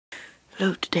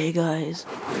Hello today, guys.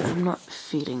 I'm not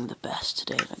feeling the best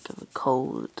today. Like, I have a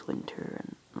cold. It's winter,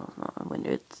 and well, not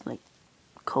winter. It's like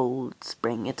cold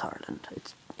spring. It's Ireland.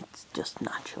 It's just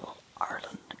natural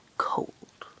Ireland cold.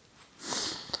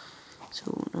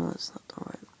 So no, it's not the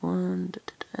right one.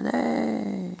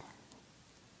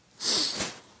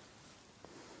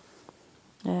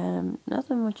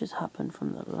 Nothing much has happened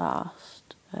from the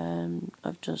last.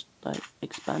 I've just like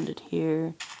expanded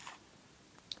here.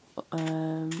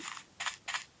 And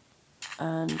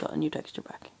got a new texture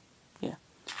pack. Yeah.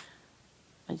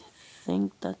 I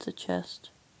think that's a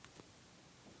chest.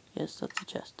 Yes, that's a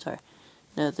chest, sorry.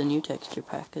 Now the new texture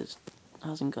pack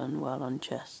hasn't gone well on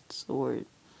chests or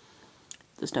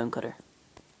the stone cutter.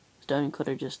 Stone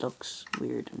cutter just looks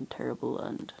weird and terrible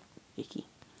and icky.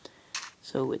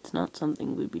 So it's not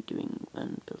something we'd be doing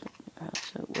when building our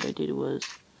house. So what I did was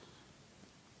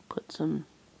put some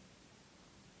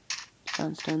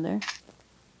sandstone there.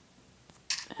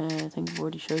 I think I've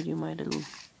already showed you my little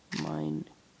mine.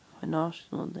 If not,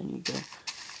 well, then you go.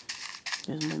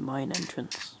 There's my mine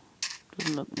entrance.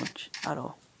 Doesn't look much at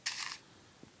all.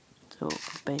 So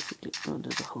basically, oh,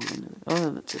 there's a hole in there.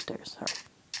 Oh, that's the stairs. Sorry.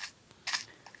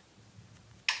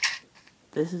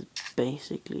 This is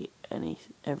basically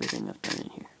everything I've done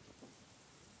in here.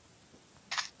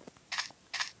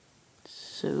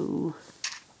 So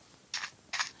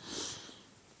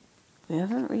you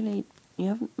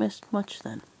haven't missed much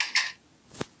then.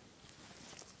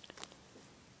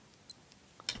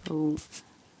 So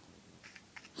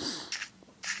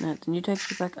now the new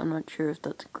texture pack, I'm not sure if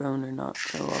that's grown or not,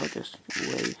 so I'll just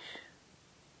wait.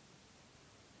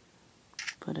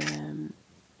 But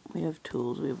we have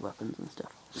tools, we have weapons and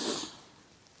stuff.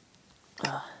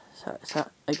 Sorry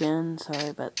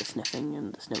about the sniffing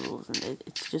and the snivels, and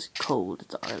it's just cold.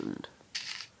 It's Ireland.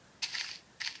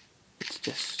 It's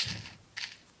just,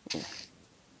 yeah.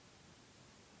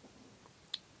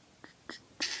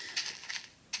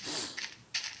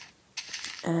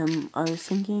 I was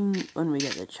thinking when we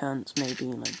get the chance, maybe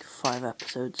in like 5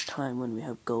 episodes time, when we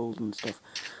have gold and stuff,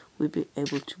 we'd be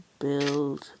able to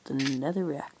build the nether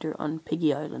reactor on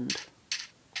Piggy Island.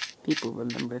 People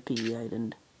remember Piggy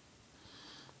Island.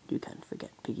 You can't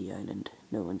forget Piggy Island.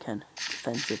 No one can. It's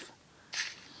offensive.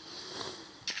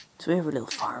 So we have a little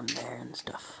farm there and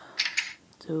stuff.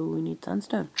 So we need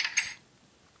sandstone.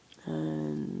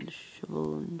 And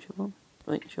shovel.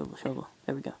 Wait, shovel.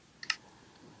 There we go.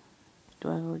 Do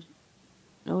I already?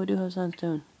 No, I do have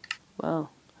sandstone.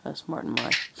 Well, how smart am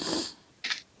I?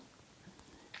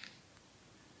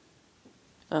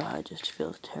 Oh, I just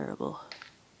feel terrible.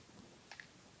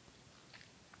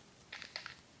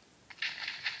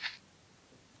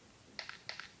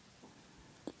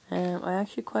 I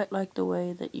actually quite like the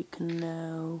way that you can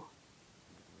now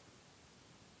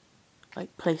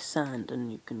like place sand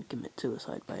and you can commit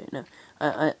suicide by it. No,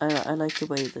 I like the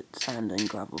way that sand and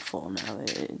gravel fall now.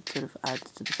 It sort of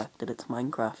adds to the fact that it's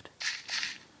Minecraft.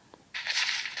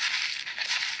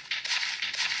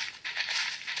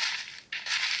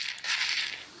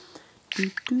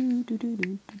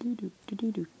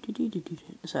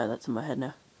 Sorry, that's in my head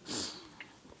now.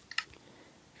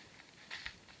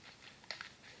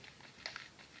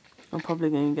 I'm probably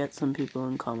going to get some people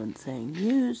in comments saying,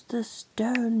 use the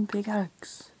stone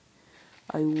pickaxe.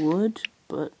 I would,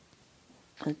 but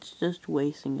it's just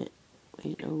wasting it.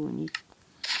 Wait, oh,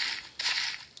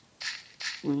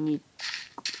 we need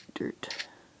dirt.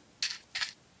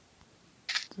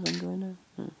 Is the sun going now?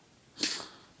 Oh.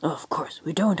 Oh, of course,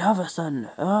 we don't have a sun.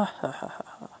 Ah, ha, ha, ha,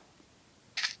 ha.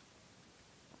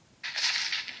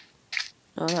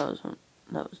 Oh,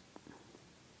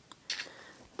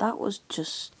 that was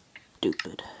just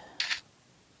stupid.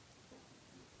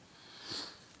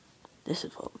 This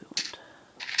is what we want.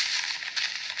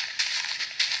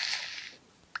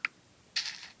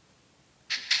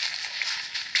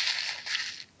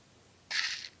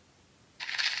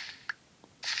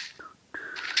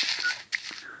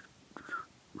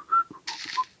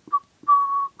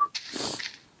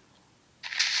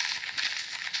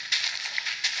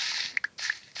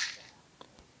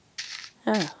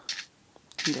 Ah,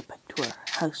 can get back to our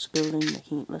house building,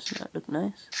 making it look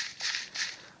nice.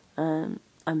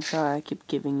 I'm sorry I keep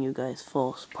giving you guys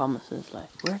false promises, like,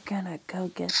 we're gonna go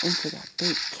get into that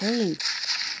big cave.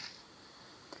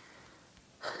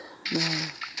 No.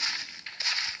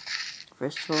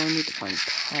 First of all, I need to find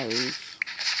cows.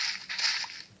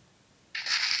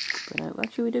 But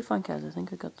actually, we did find cows. I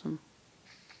think I got some.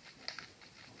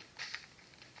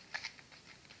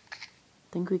 I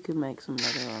think we could make some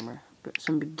leather armor.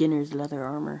 Some beginner's leather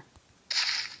armor.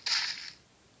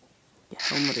 Yeah,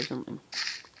 helmet or something.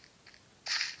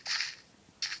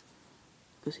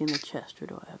 Go see in the chest, or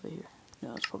do I have it here?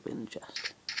 No, it's probably in the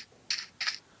chest.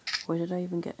 Where did I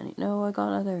even get any? No, I got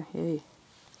another. Yay.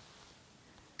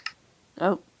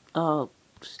 Oh, oh,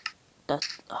 that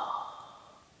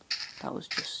was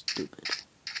just stupid.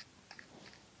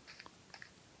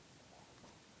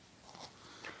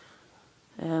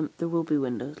 There will be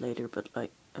windows later, but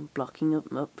like I'm blocking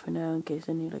them up for now in case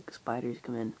any like spiders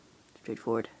come in.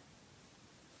 Straightforward.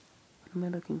 What am I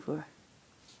looking for?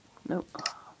 Nope.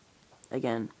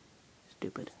 Again,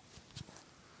 stupid.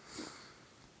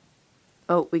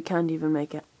 Oh, we can't even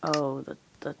make it. Oh,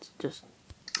 that's just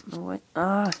no way.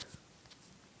 Ah.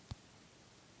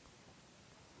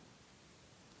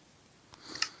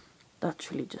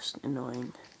 That's really just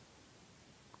annoying.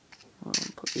 Well,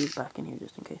 I'll put these back in here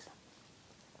just in case.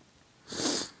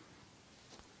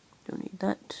 Don't need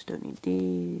that, don't need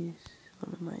these.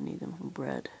 Well, I might need them for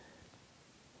bread.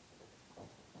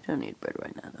 Don't need bread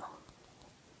right now though.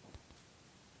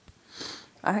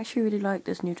 I actually really like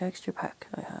this new texture pack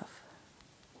I have.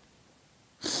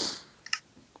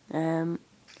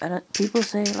 People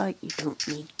say like you don't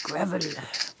need gravel,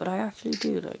 but I actually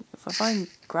do. Like if I find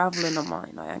gravel in a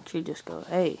mine, I actually just go,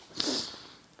 hey,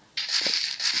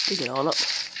 dig it all up.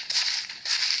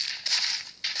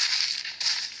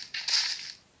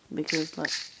 Because like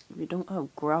if you don't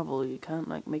have gravel, you can't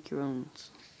like make your own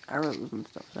arrows and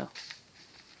stuff.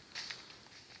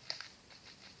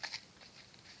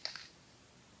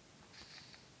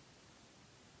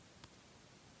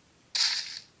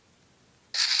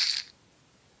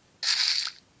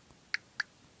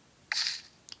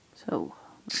 So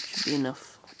that should be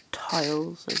enough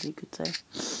tiles, as you could say.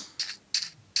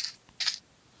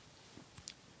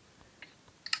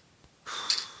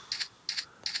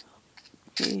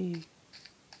 Okay.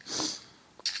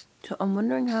 So I'm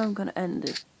wondering how I'm gonna end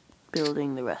this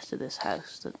building the rest of this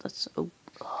house. That's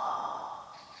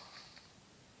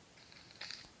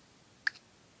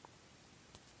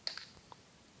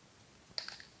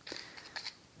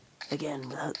Again,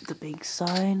 without the big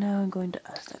sign, now I'm going to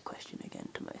ask that question again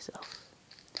to myself.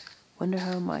 Wonder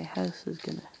how my house is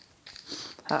gonna,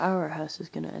 how our house is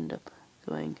gonna end up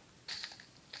going.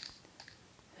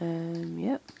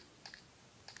 Yep.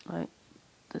 Like,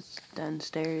 that's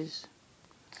downstairs.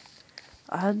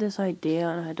 I had this idea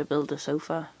on how to build a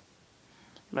sofa.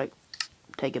 Like,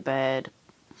 take a bed,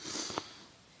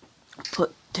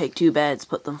 take two beds,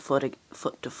 put them foot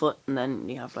to foot, and then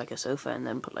you have like a sofa, and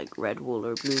then put like red wool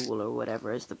or blue wool or whatever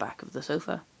as the back of the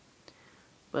sofa.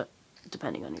 But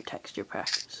depending on your texture pack.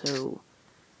 So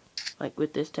like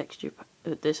with this texture,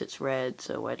 with this it's red,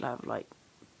 so I'd have like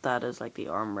that as like the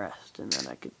armrest, and then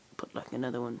I could put like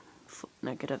another one, and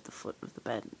I could have the foot of the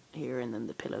bed here, and then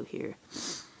the pillow here.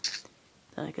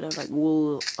 Then I could have like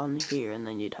wool on here, and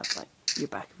then you'd have like your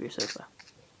back of your sofa.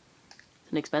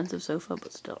 An expensive sofa,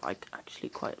 but still I actually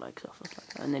quite like sofas like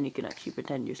that. And then you can actually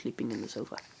pretend you're sleeping in the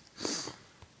sofa.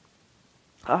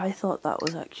 I thought that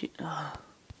was actually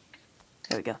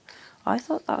there we go. I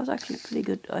thought that was actually a pretty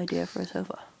good idea for a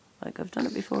sofa. Like I've done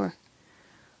it before.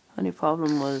 Only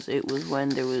problem was it was when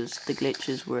there was the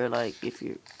glitches where like if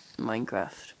your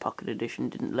Minecraft Pocket Edition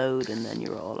didn't load, and then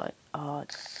you're all like, oh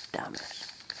damn it.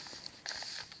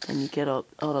 Then you get all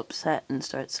upset and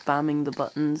start spamming the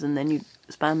buttons, and then you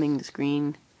spamming the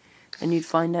screen, and you'd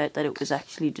find out that it was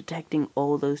actually detecting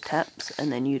all those taps,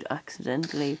 and then you'd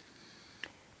accidentally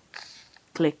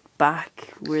click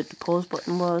back where the pause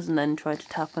button was, and then try to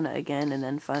tap on it again, and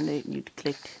then find out you'd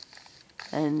clicked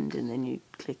end, and then you'd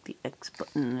click the X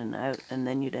button and out, and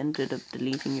then you'd ended up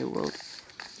deleting your world,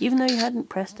 even though you hadn't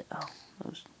pressed it. Oh, that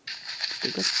was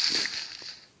stupid.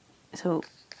 So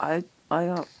I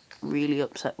got really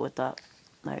upset with that.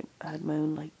 Like I had my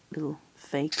own like little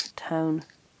fake town.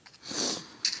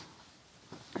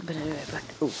 But anyway, back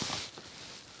to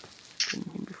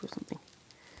didn't hear before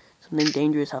something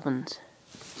dangerous happens.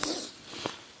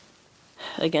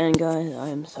 Again, guys, I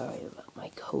am sorry about my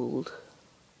cold.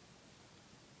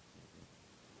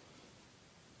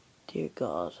 Dear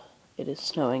God, it is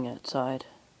snowing outside.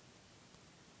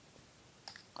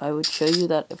 I would show you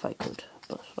that if I could,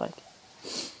 but like.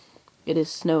 It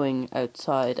is snowing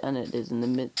outside, and it is in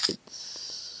the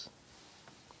it's...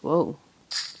 Whoa.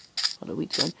 What are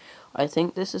wheat going? I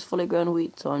think this is fully grown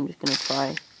wheat, so I'm just going to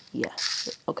try... Yeah.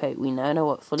 Okay, we now know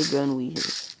what fully grown wheat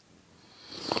is.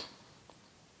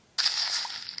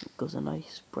 It goes a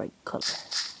nice bright colour.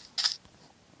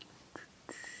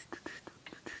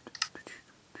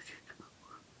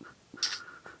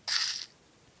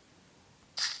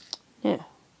 Yeah. You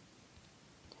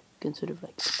can sort of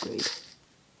like upgrade.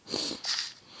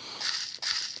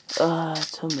 Ah,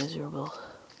 it's so miserable.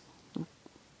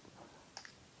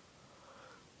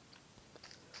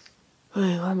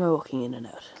 Why am I walking in and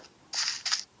out?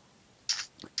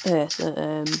 Yeah, so,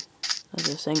 as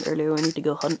I was saying earlier, we need to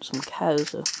go hunt some cows,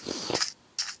 so...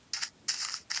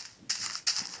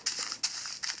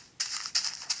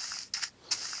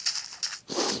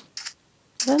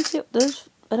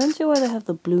 I don't see why they have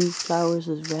the blue flowers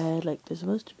as red, like, they're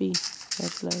supposed to be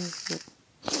red flowers, but...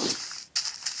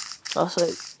 Also,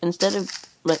 instead of,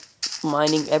 like,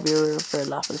 mining everywhere for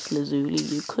lapis lazuli,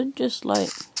 you could just, like...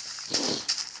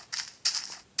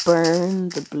 burn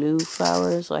the blue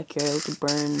flowers, like you're able to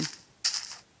burn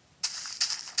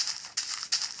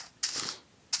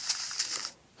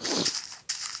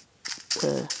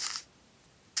the...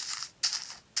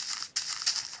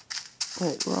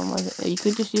 Wait, what am I... You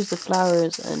could just use the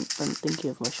flowers, and I'm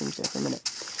thinking of mushrooms there for a minute.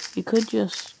 You could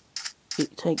just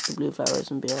take the blue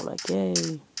flowers and be all like, yay,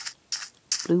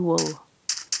 blue wool.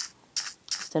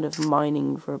 Instead of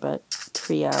mining for about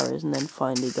 3 hours and then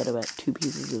finally get about 2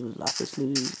 pieces of lapis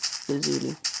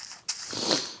lazuli.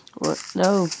 Or,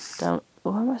 no, down...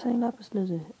 Why am I saying lapis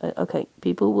lazuli? Okay,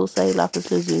 people will say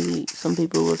lapis lazuli, some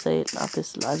people will say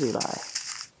lapis lazuli.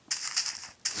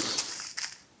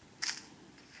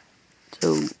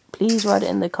 So, please write it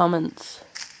in the comments.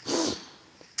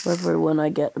 Whether one I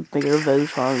get a bigger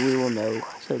vote on, we will know.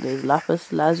 So there's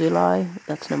lapis lazuli,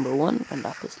 that's number 1, and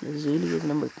lapis lazuli is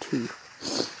number 2.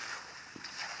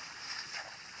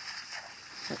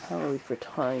 How are we for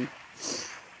time?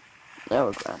 Now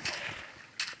we're grand.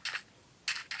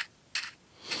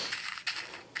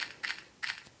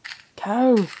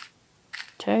 Cow!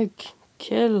 Take!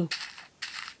 Kill!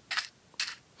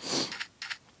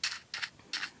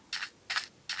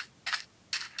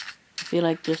 I feel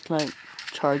like just like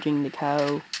charging the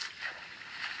cow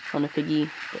on a piggy,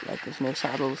 but like there's no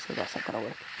saddles, so that's not gonna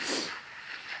work.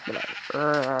 But like,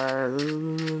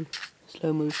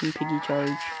 slow motion piggy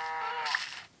charge.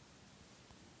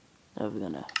 Now we're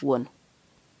gonna 1.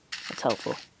 That's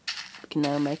helpful. We can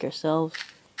now make ourselves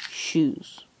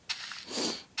shoes,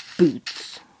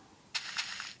 boots.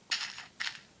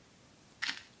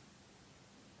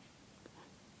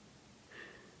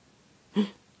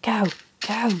 Cow,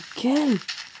 cow, kill.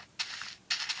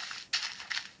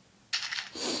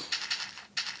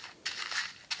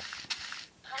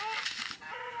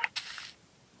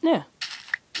 Yeah.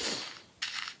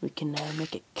 We can now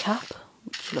make a cap,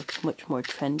 which looks much more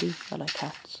trendy. I like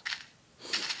hats.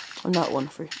 I'm not one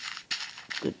for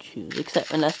good shoes,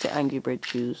 except unless they're Angry Bird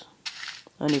shoes.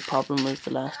 The only problem was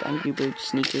the last Angry Bird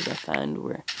sneakers I found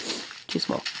were too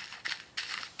small.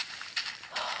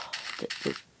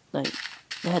 Like,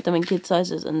 they had them in kid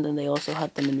sizes, and then they also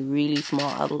had them in really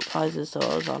small adult sizes, so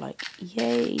I was all like,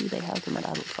 yay, they have them in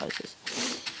adult sizes.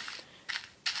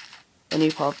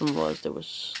 Only problem was there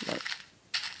was, like,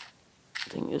 I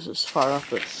think it was as far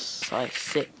up as size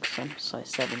 6 and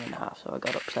size 7.5, so I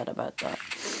got upset about that.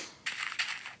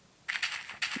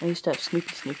 I used to have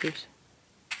Snoopy sneakers.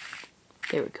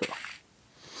 They were cool.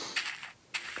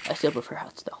 I still prefer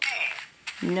hats though.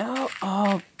 No!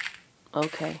 Oh!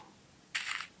 Okay.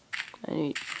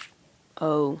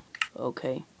 Oh,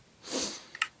 okay.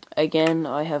 Again,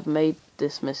 I have made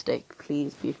this mistake.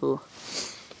 Please, people,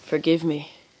 forgive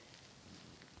me.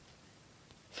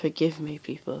 Forgive me,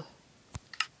 people.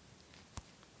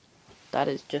 That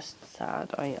is just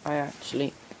sad. I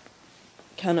actually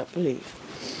cannot believe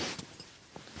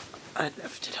I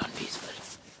left it on peaceful.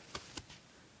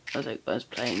 I was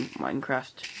playing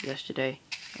Minecraft yesterday,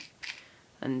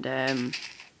 and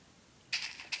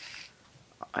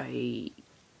I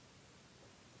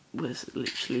was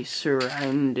literally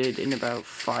surrounded in about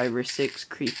 5 or 6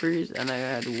 creepers, and I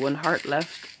had 1 heart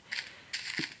left.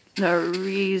 And I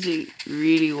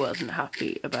really wasn't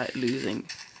happy about losing.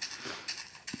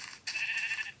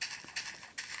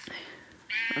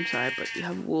 I'm sorry, but you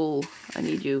have wool. I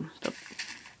need you.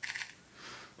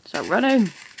 Stop running!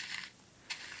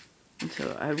 And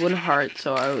so I had 1 heart,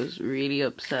 so I was really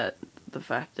upset at the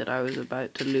fact that I was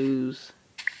about to lose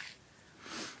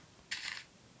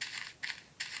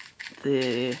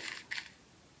I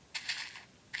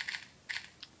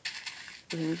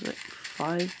think it was like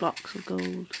 5 blocks of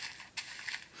gold.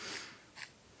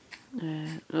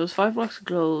 It was 5 blocks of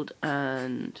gold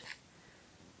and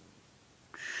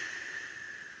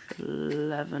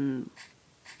 11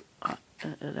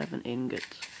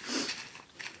 ingots.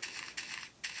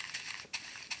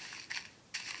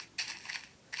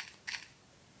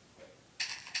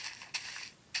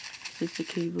 This is the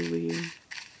cave over here.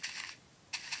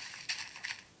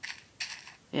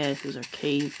 Yeah, this is our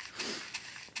cave.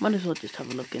 Might as well just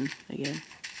have a look in again.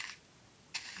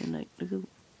 And like, look at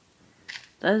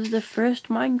that is the first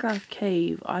Minecraft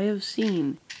cave I have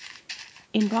seen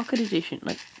in Pocket Edition.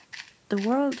 Like, the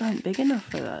worlds aren't big enough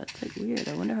for that. It's like weird.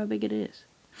 I wonder how big it is.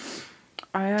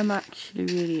 I am actually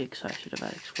really excited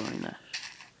about exploring that.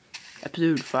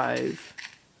 Episode 5.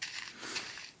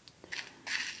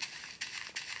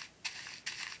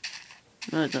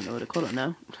 I don't know what to call it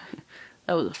now.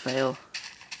 That was a fail.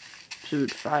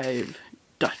 Episode 5. ...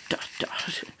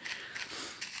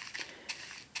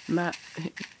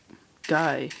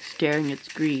 Guy staring at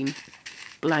screen,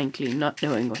 blankly not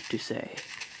knowing what to say.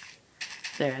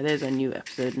 There's a new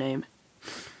episode name.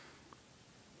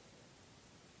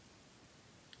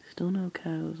 Still no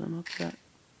cows, I'm upset.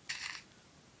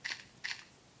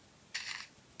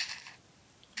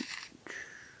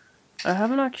 I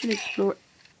haven't actually explored...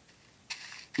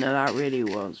 No, that really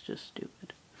was just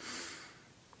stupid.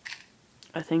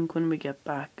 I think when we get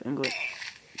back, I'm going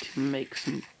to make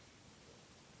some...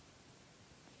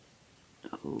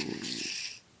 Oh,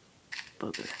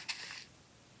 bugger.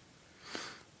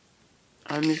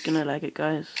 I'm just gonna leg it,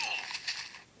 guys.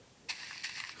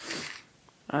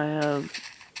 I have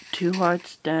 2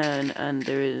 hearts down, and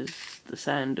there is the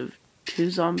sound of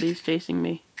 2 zombies chasing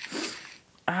me.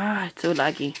 Ah, it's so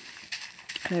laggy.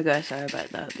 Hey guys, sorry about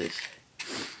that. There's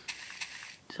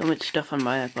so much stuff on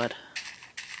my iPod.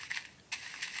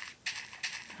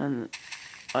 And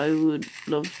I would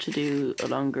love to do a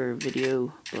longer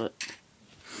video, but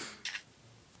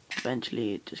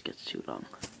eventually it just gets too long.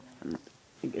 And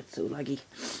it gets so laggy.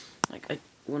 Like,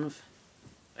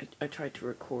 I tried to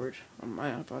record on my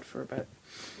iPod for about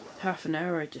half an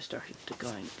hour. I just started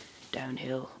going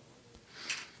downhill.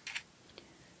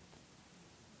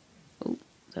 Oh,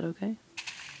 is that okay?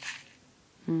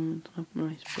 It's not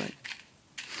nice, bright.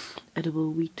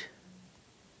 Edible wheat.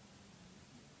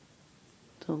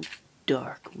 It's all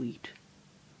dark wheat.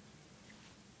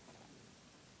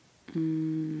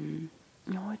 No,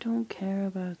 I don't care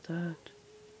about that.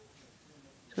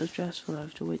 So stressful, I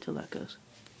have to wait till that goes.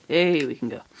 Hey, we can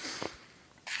go.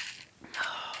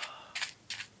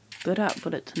 Good app,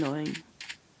 but it's annoying.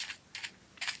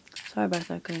 Sorry about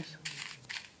that, guys.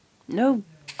 No!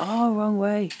 Oh, wrong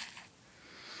way.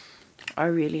 I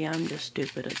really am just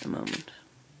stupid at the moment.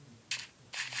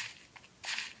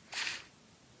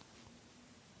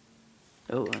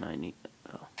 Oh, and I need...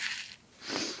 Oh.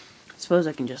 I suppose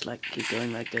I can just, like, keep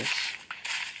going like this.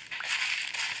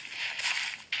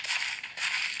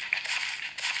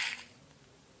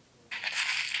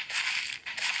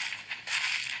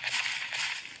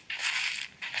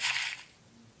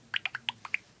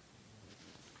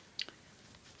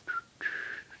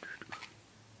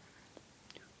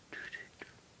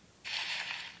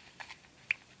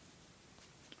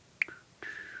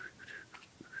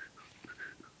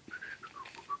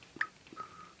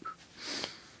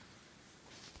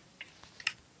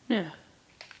 Yeah.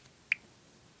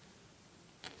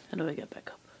 How do I get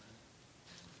back up?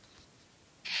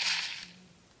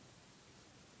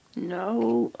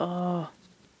 No! Oh.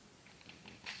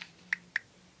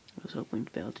 I was hoping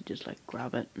to be able to just like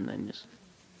grab it and then just...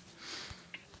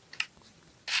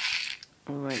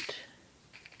 Alright.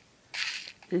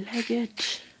 Leg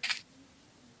it!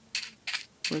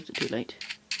 Or is it too late?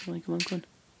 Come on, come on, come on.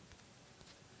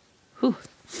 Whew!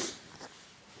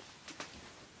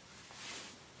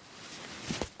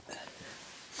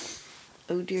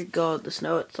 Oh dear god, the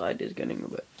snow outside is getting a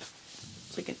bit...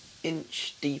 It's like an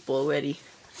inch deep already.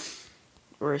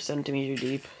 Or a centimetre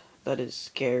deep. That is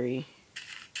scary.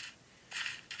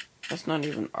 That's not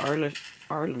even Ireland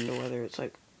weather, it's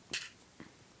like...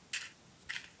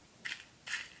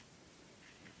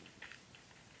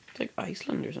 It's like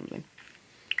Iceland or something.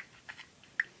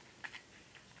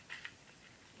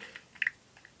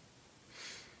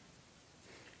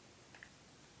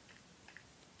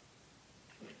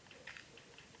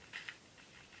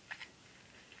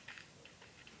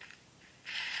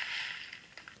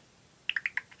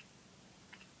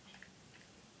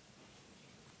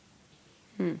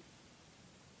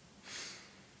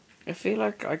 I feel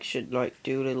like I should like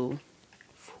do a little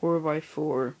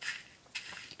 4x4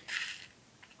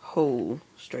 hole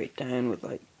straight down with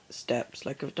like steps,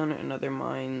 like I've done it in other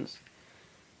mines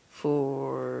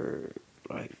for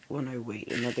like when I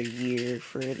wait another year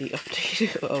for the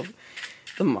update of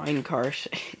the minecart.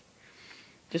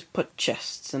 Just put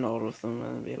chests in all of them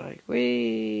and be like,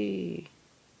 whee!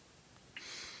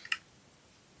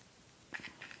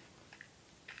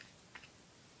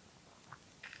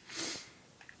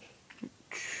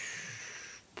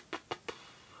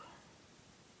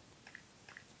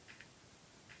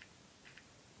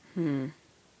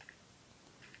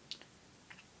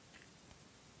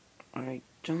 I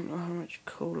don't know how much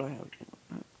coal I have.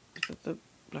 Is that the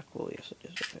black wool? Yes, it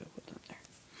is. Okay, I'll put that there.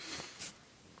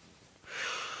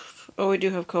 Oh, we do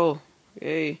have coal.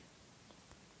 Yay.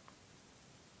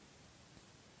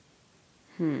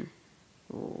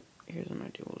 Well, here's an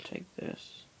idea. We'll take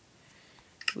this.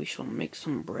 We shall make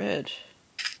some bread.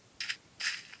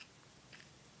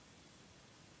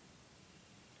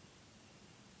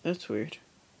 That's weird.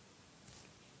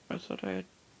 I thought I had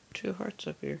 2 hearts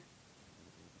up here.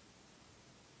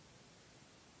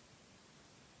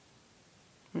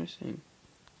 Let me see.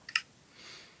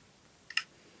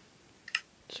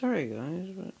 Sorry guys,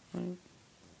 but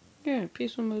yeah,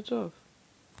 peaceful mode's off.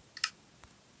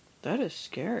 That is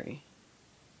scary.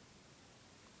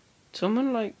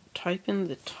 Someone like type in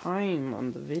the time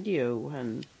on the video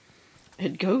when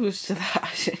it goes to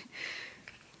that.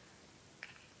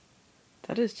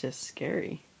 That is just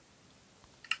scary.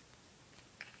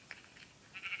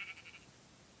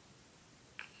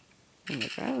 I'm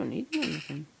like, I haven't eaten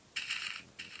anything.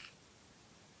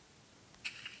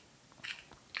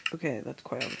 Okay, that's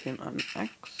quite obviously an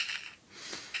axe.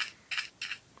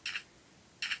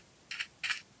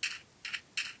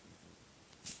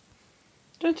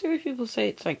 Don't see why people say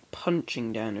it's like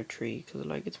punching down a tree, because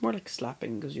like it's more like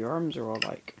slapping, because your arms are all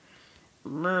like,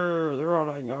 they're all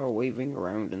like waving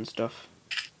around and stuff.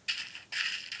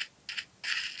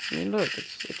 I mean, look,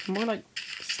 it's more like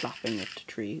slapping at the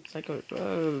tree. It's like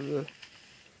a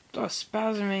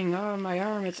spasming. Oh, my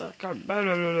arm! It's like a blah,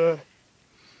 blah, blah, blah.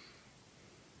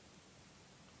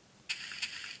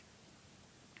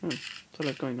 So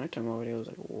like going nighttime already. I was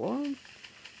like, what?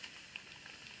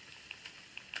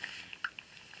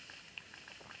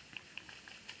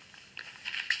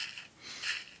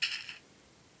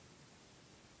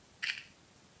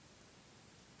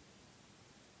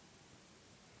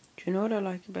 Do you know what I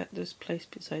like about this place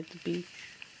beside the beach?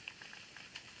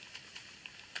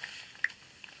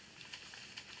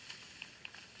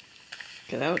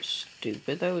 Okay, that was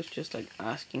stupid. That was just like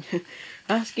asking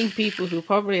asking people who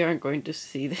probably aren't going to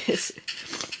see this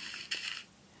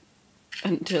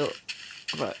until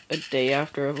about a day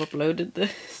after I've uploaded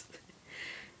this.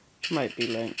 Which might be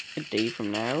like a day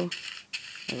from now.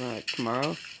 Or like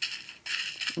tomorrow.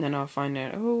 And then I'll find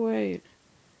out, oh wait,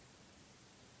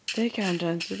 they can't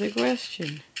answer the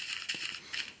question.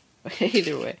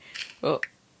 Either way. Well,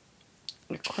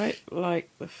 I quite like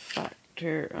the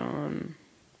factor on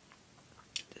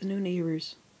the new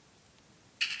neighbours.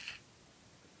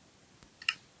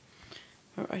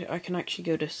 I can actually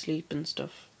go to sleep and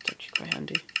stuff. It's actually quite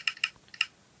handy.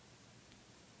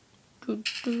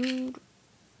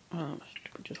 Oh,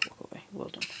 just walk away. Well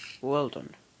done. Well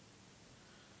done.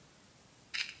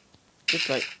 Just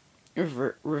like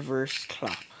reverse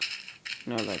clap.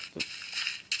 No, like the...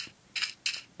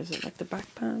 Is it like the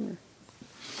back pan?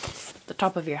 Or the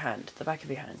top of your hand. The back of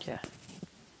your hand, yeah.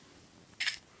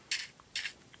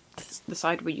 The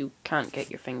side where you can't get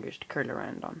your fingers to curl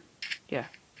around on. Yeah.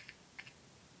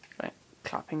 Right.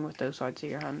 Clapping with those sides of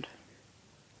your hand.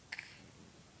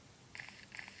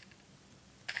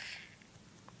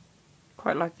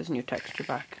 Quite like this new texture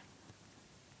pack.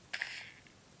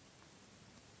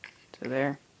 So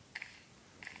there.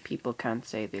 People can't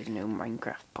say there's no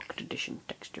Minecraft Pocket Edition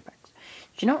texture packs.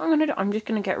 Do you know what I'm going to do? I'm just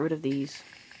going to get rid of these.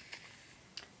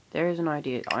 There's an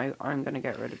idea. I'm going to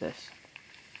get rid of this.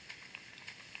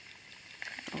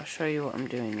 I'll show you what I'm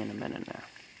doing in a minute now.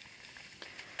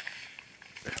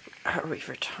 Hurry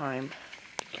for time.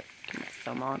 Get my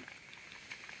thumb on.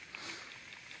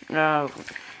 Oh,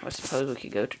 I suppose we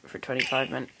could go for 25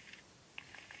 minutes.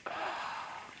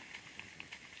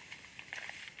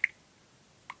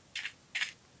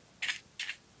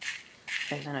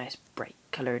 There's a nice bright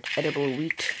coloured edible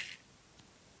wheat.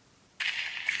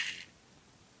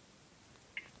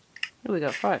 Oh, we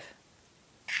got 5.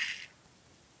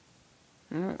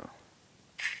 Oh.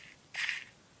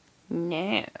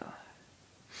 No.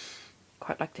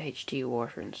 Quite like the HD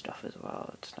water and stuff as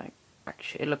well. It's like,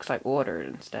 actually, it looks like water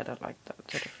instead of like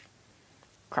that sort of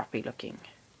crappy looking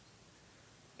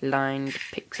lined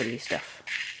pixely stuff.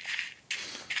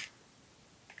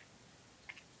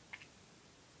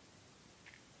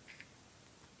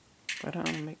 But I don't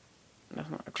want to make... That's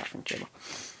not a crafting table.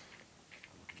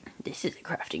 This is a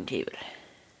crafting table.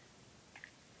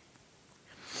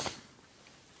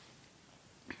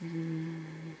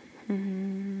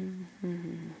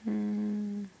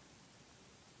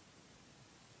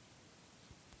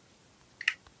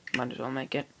 Might as well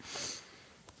make it.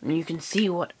 And you can see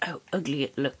how ugly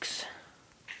it looks.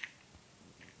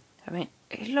 I mean,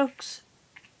 it looks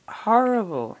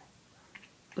horrible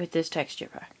with this texture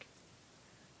pack.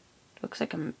 It looks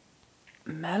like a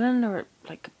melon or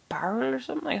like a barrel or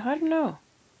something. I don't know.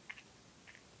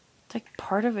 It's like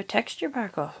part of a texture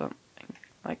pack or something.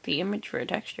 Like the image for a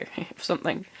texture of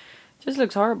something. It just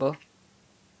looks horrible.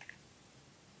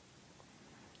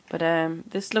 But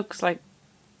this looks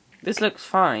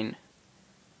fine,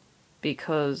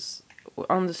 because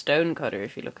on the stone cutter,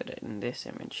 if you look at it in this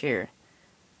image here,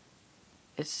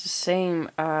 it's the same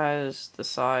as the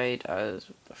side as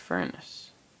the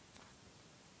furnace.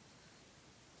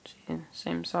 See,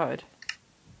 same side.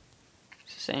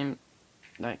 It's the same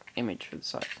like image for the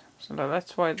side. So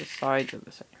that's why the sides are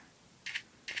the same.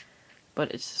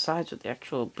 But it's the sides with the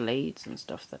actual blades and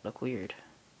stuff that look weird.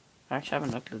 I actually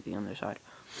haven't looked at the other side.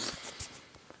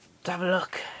 Let's have a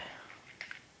look.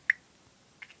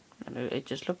 And it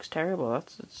just looks terrible.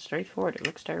 It's straightforward. It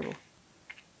looks terrible.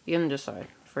 The underside,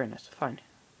 furnace, fine.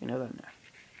 We know that now.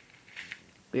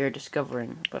 We are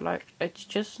discovering, but like, it's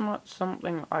just not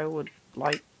something I would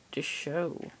like to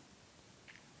show.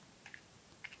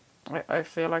 I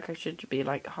feel like I should be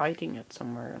like hiding it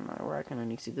somewhere, where I can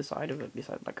only see the side of it,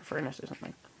 beside like a furnace or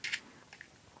something.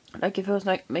 Like if I was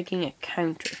like making a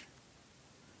counter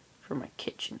for my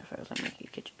kitchen, if I was like making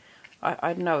a kitchen,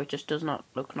 I don't know. It just does not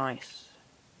look nice.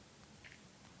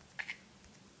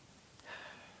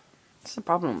 It's the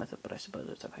problem with it, but I suppose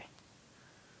it's okay.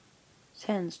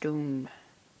 Sandstone.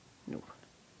 No.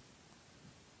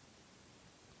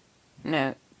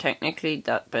 Now, technically,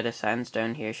 that bit of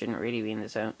sandstone here shouldn't really be in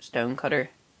the stone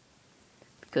cutter,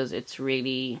 because it's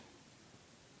really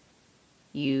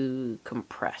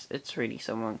it's really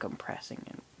someone compressing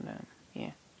it.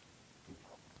 Yeah.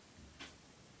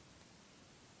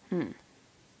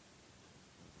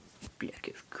 Block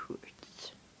of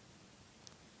quartz.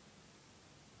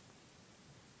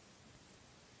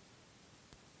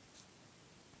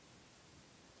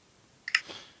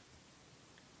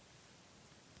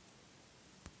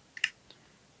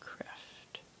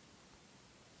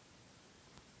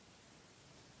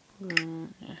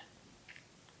 Yeah.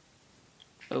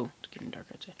 Oh, it's getting dark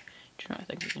outside. Do you know what I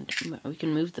think we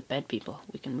can move the bed, people.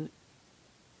 We can move.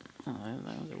 Oh,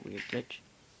 that was a weird glitch.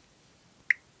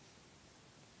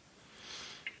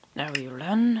 Now we're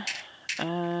done,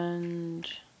 and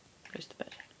where's the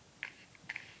bed?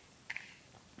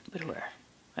 But where?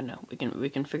 I don't know. We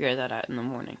can figure that out in the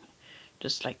morning.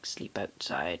 Just like sleep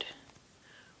outside,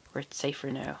 where it's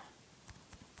safer now.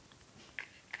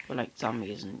 We're like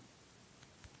zombies and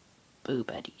boo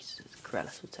baddies, as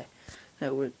Corellis would say.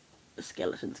 No, where the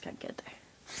skeletons can't get there.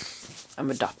 I'm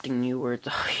adopting new words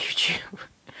off YouTube.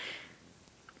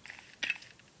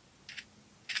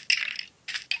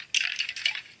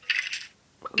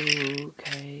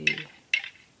 Okay.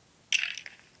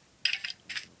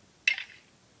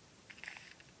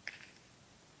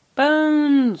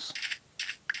 Bones!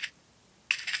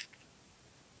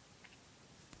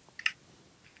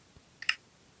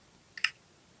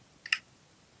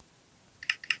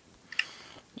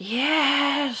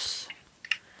 Yes!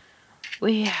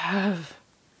 We have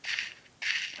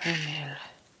a mill.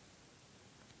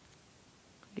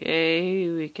 Yay,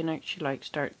 we can actually like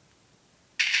start.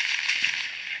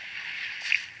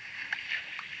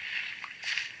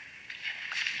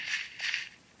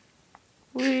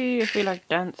 I feel like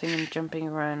dancing and jumping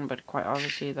around, but quite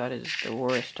obviously that is the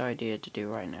worst idea to do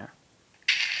right now.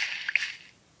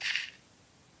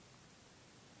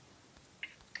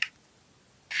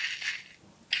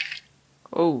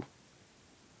 Oh.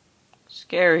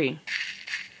 Scary.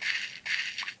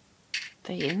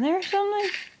 They in there or something?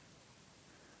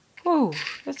 Whoa,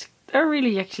 that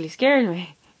really actually scared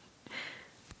me.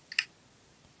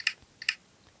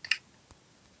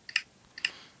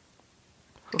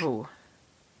 Oh.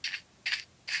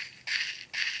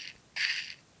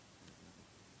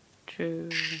 2,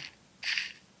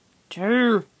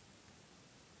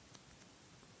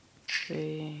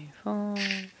 3, 4,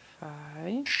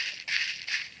 5,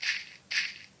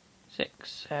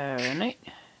 6, 7, 8.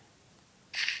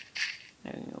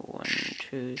 There we go. 1,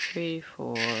 2, 3,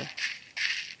 4,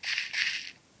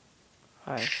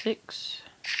 5, 6.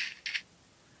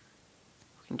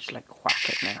 We can just like whack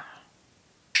it now.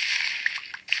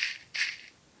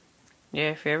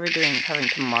 Yeah, if you're ever having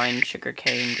to mine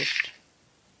sugarcane, just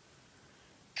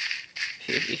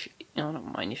if you know, not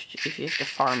mine. If you have to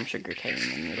farm sugarcane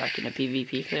and you're like in a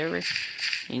PvP server,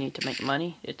 you need to make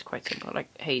money. It's quite simple. Like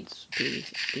Hade's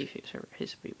PvP server,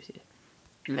 his PvP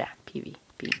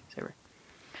server.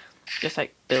 Just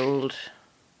like build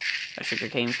a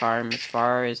sugarcane farm as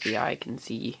far as the eye can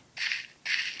see,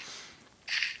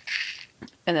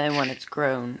 and then when it's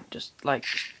grown, just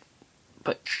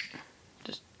put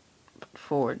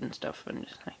forward and stuff, and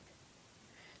just like,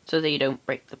 so that you don't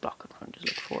break the block in front. Just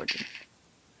look forward and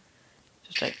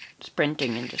just like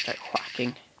sprinting and just like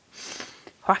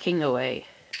whacking away.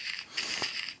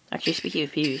 Actually, speaking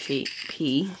of PvP,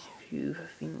 if you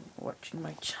have been watching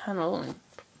my channel and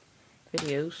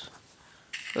videos,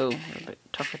 Oh, a bit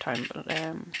tougher time, but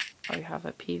I have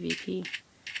a PvP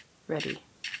ready,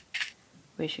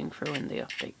 waiting for when the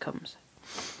update comes.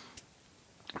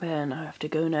 And I have to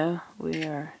go now. We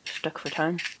are stuck for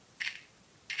time.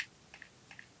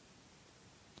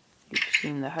 You've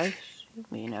seen the house.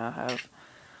 We now have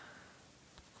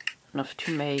enough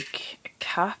to make a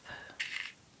cap.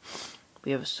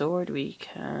 We have a sword. We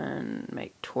can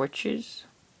make torches.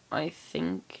 I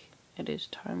think it is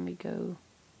time we go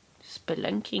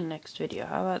spelunking next video.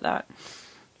 How about that?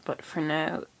 But for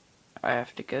now, I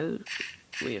have to go.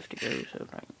 We have to go. So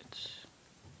right, let's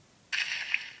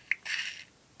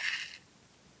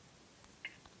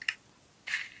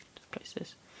place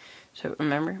this. So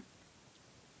remember,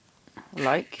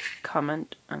 like,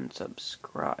 comment, and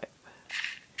subscribe.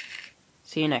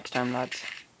 See you next time, lads.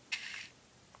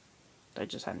 I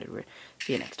just handed it.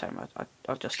 See you next time, lads.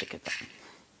 I'll just stick it there.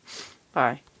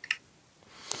 Bye.